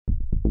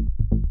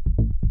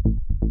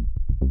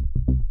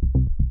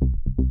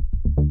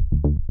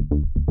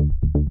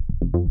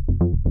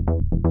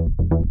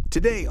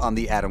Today on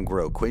the Adam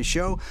Grow Quiz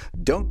Show,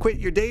 don't quit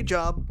your day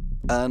job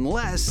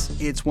unless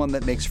it's one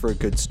that makes for a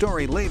good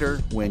story later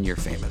when you're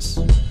famous.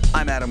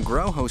 I'm Adam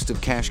Grow, host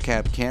of Cash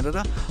Cab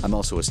Canada. I'm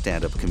also a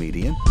stand-up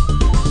comedian.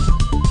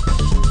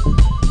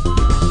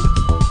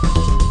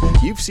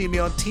 You've seen me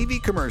on TV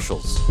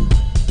commercials,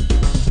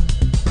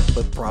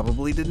 but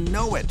probably didn't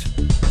know it.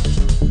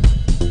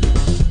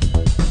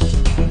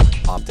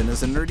 Often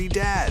as a nerdy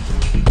dad.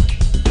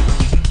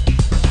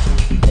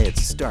 Hey,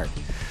 it's a start.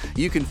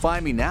 You can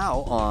find me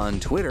now on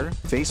Twitter,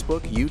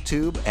 Facebook,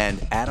 YouTube, and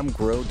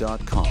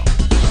adamgrow.com.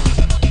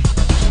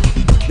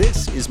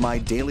 This is my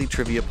daily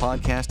trivia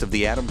podcast of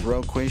the Adam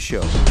Grow Quiz Show.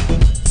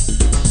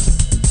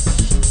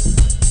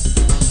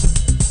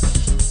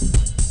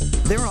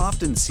 There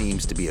often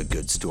seems to be a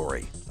good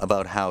story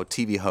about how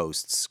TV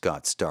hosts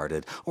got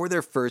started or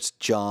their first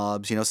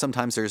jobs.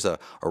 Sometimes there's a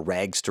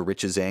rags to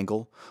riches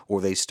angle, or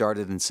they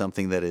started in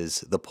something that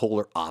is the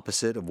polar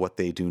opposite of what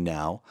they do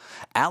now.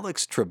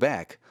 Alex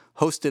Trebek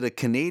hosted a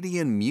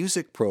Canadian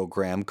music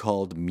program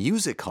called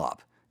Music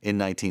Hop in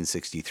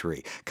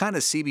 1963, kind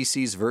of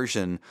CBC's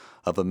version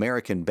of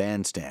American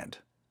Bandstand.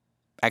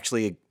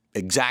 Actually,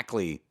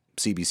 exactly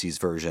CBC's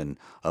version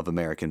of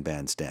American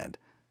Bandstand.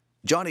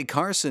 Johnny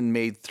Carson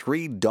made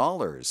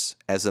 $3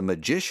 as a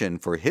magician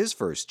for his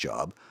first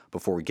job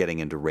before getting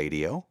into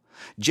radio.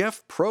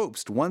 Jeff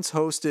Probst once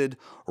hosted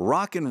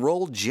Rock and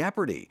Roll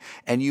Jeopardy!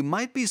 And you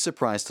might be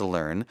surprised to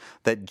learn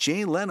that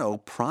Jay Leno,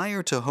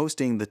 prior to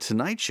hosting The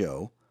Tonight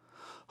Show,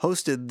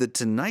 hosted The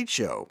Tonight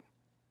Show.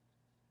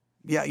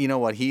 Yeah, you know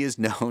what? He is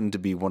known to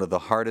be one of the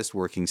hardest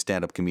working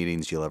stand-up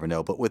comedians you'll ever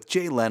know. But with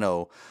Jay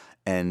Leno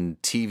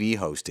and TV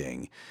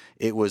hosting,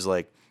 it was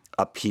like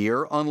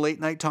appear on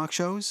late-night talk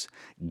shows,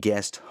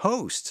 guest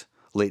host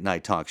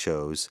late-night talk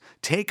shows,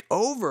 take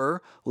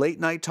over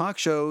late-night talk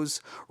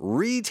shows,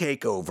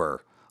 retake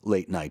over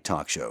late-night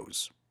talk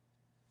shows.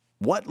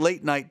 What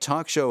late-night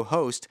talk show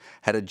host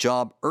had a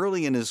job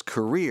early in his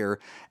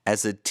career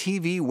as a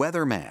TV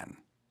weatherman?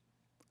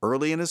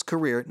 Early in his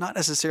career, not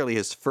necessarily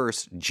his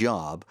first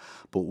job,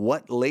 but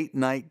what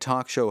late-night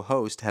talk show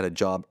host had a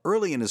job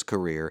early in his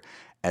career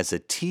as a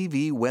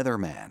TV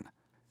weatherman?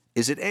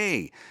 Is it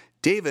A,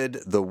 David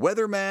the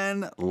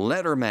Weatherman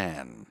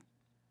Letterman?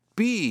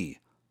 B,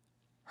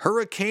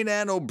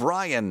 Hurricane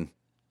O'Brien?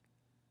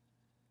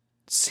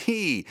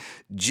 C,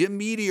 Jim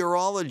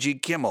Meteorology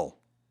Kimmel?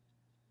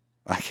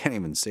 I can't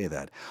even say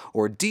that.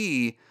 Or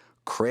D,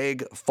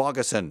 Craig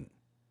Ferguson?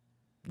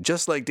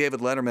 Just like David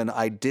Letterman,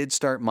 I did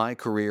start my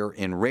career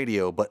in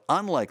radio, but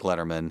unlike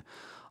Letterman,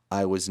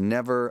 I was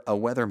never a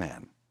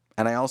weatherman.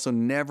 And I also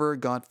never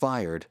got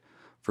fired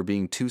for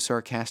being too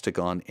sarcastic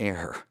on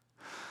air.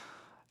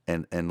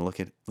 And look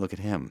at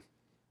him.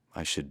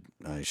 I should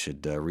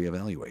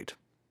reevaluate.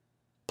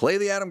 Play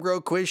the Adam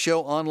Grow Quiz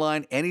Show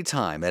online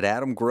anytime at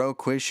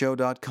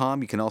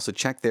adamgrowquizshow.com. You can also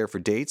check there for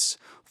dates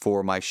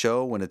for my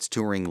show when it's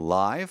touring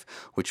live,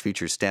 which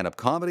features stand-up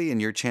comedy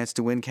and your chance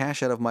to win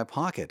cash out of my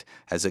pocket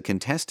as a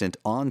contestant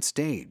on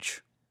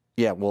stage.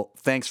 Yeah, well,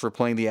 thanks for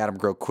playing the Adam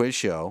Grow Quiz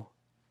Show.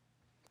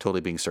 Totally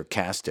being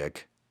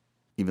sarcastic,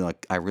 even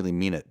like I really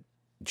mean it.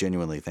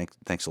 Genuinely,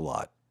 thanks a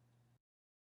lot.